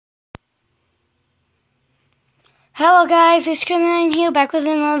Hello guys, it's Criminal here, back with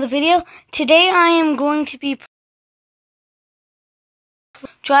another video. Today I am going to be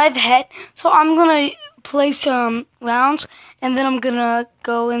drive ahead, so I'm gonna play some rounds, and then I'm gonna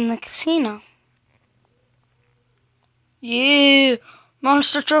go in the casino. Yeah,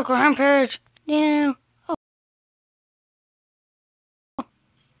 monster truck rampage. Yeah. Oh.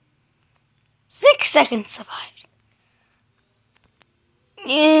 6 seconds survived.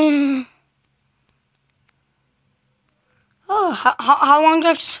 Yeah. Oh, how long do I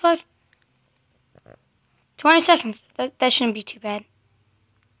have to survive? 20 seconds. That shouldn't be too bad.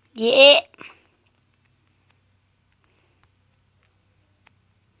 Yeah.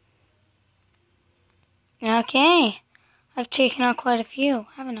 Okay. I've taken out quite a few,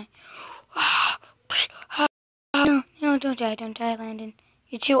 haven't I? No, don't die, Landon.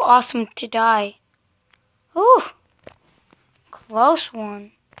 You're too awesome to die. Ooh, close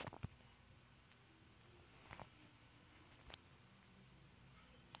one.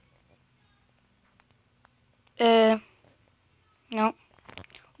 No.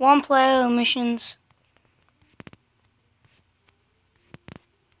 One player missions.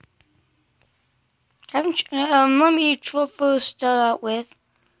 Let me first start out with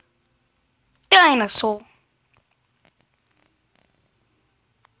dinosaur.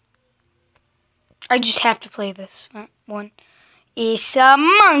 I just have to play this one. It's a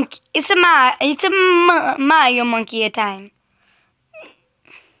monkey. It's a Mario monkey time.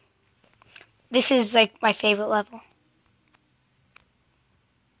 This is like my favorite level.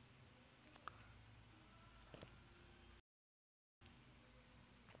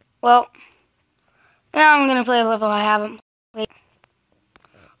 Well, now I'm gonna play a level I haven't played.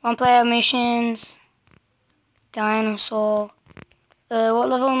 One player missions. Dinosaur. What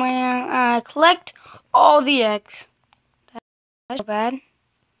level am I at? Collect all the eggs. That's so bad.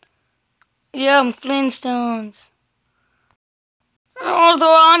 Yeah, Flintstones. Oh, they're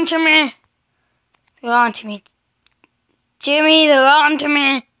on to me. They're on to me. Jimmy, they're on to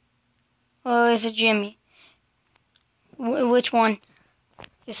me. Or is it Jimmy? Which one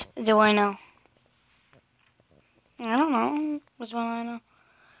do I know? I don't know. Which one I know?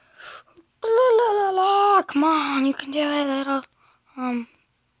 La la la la! Come on, you can do it, little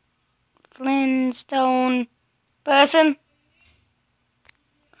Flintstone person.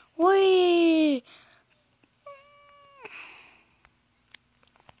 Whee!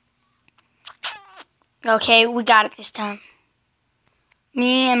 Okay, we got it this time.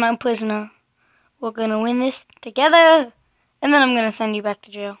 Me and my prisoner. We're gonna win this together. And then I'm gonna send you back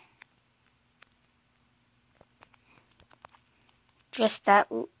to jail. Just that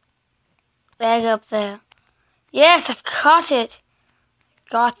egg up there. Yes, I've caught it.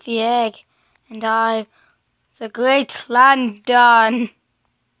 Got the egg. And the great Landon.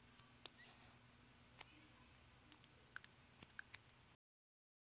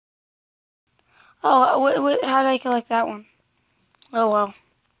 Oh, how did I collect that one? Oh well.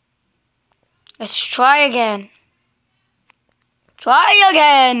 Let's try again. Try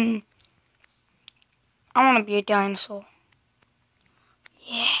again. I want to be a dinosaur.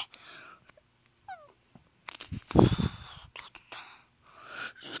 Yeah.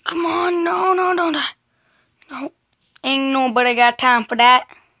 Come on, no, don't die. No. Ain't nobody got time for that.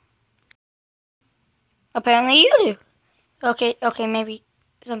 Apparently you do. Okay, maybe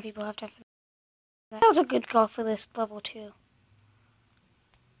some people have time for that. That was a good call for this level too.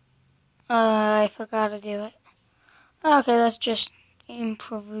 I forgot to do it. Okay, let's just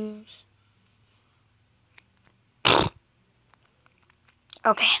improvise.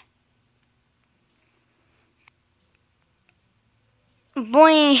 Okay.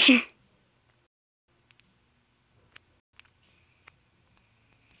 Boy.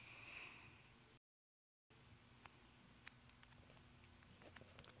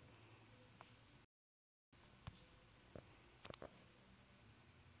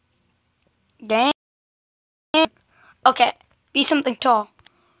 Dang. Okay, be something tall.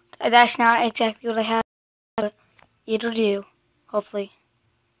 That's not exactly what I have, but it'll do, hopefully.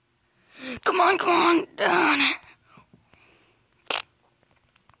 Come on, darn it.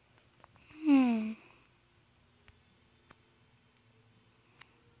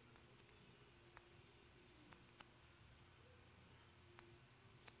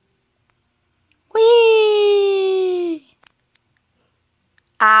 Whee!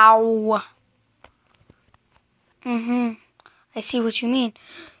 Ow. I see what you mean.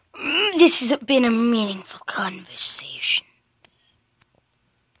 This has been a meaningful conversation.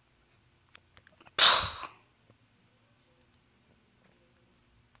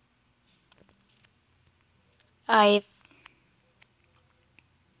 I've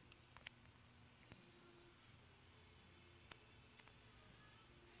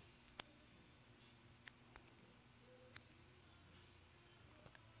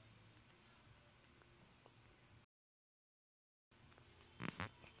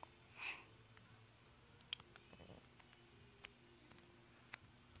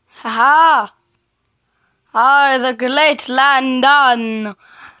Haha! I, the great Landon,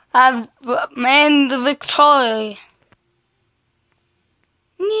 have made the victory.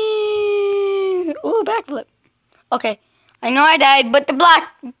 Ooh, backflip. Okay, I know I died, but the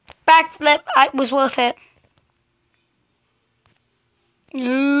backflip was worth it.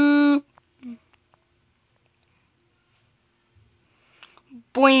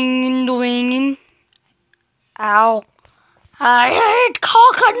 Boing, doing. Ow. I hate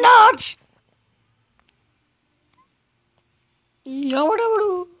coconuts. You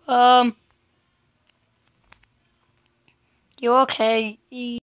okay?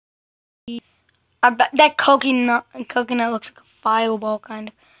 I bet that coconut looks like a fireball, kind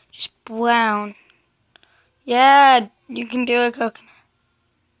of. Just brown. Yeah, you can do it, coconut.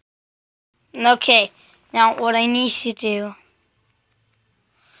 Okay, now what I need to do.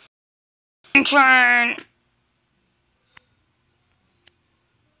 Patron!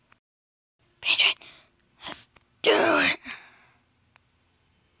 Let's do it.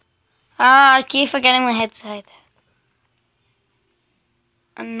 I keep forgetting my headset.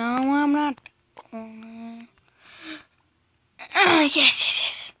 No, I'm not.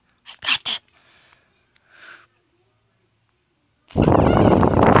 Yes. I've got that.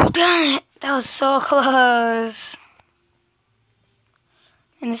 Darn it. That was so close.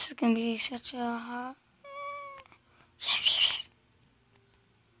 And this is going to be such a hot... Yes.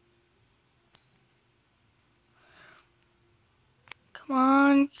 Come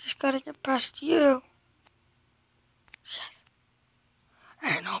on. You just got to get past you. Yes.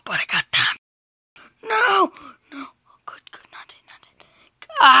 Ain't nobody got time. No. Oh, good. Not it.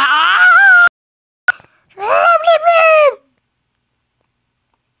 Ah!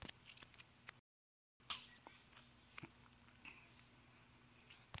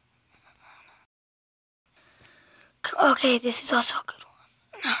 Okay, this is also a good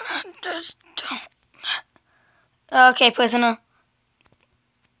one. No, just don't. Okay, prisoner.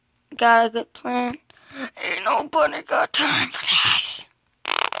 Got a good plan. Ain't nobody got time for this.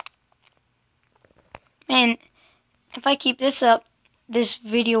 Man, if I keep this up, this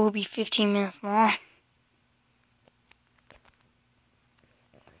video will be 15 minutes long.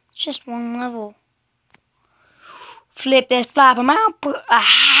 It's just one level. Flip this flop him out.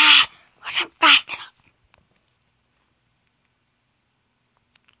 Wasn't fast enough.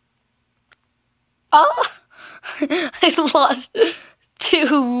 Oh, I lost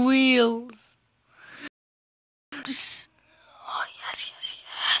 2 wheels. Oh, yes.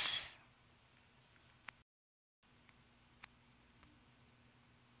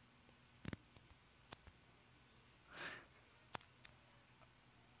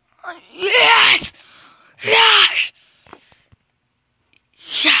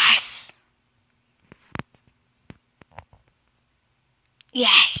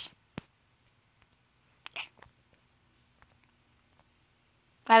 Yes!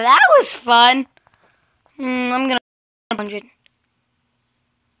 Wow, that was fun. I'm gonna 100.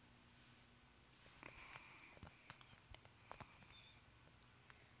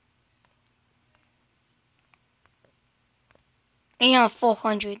 Yeah,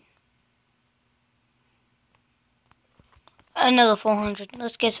 400. Another 400.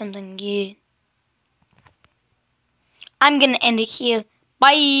 Let's get something good. I'm gonna end it here.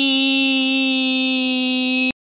 Bye.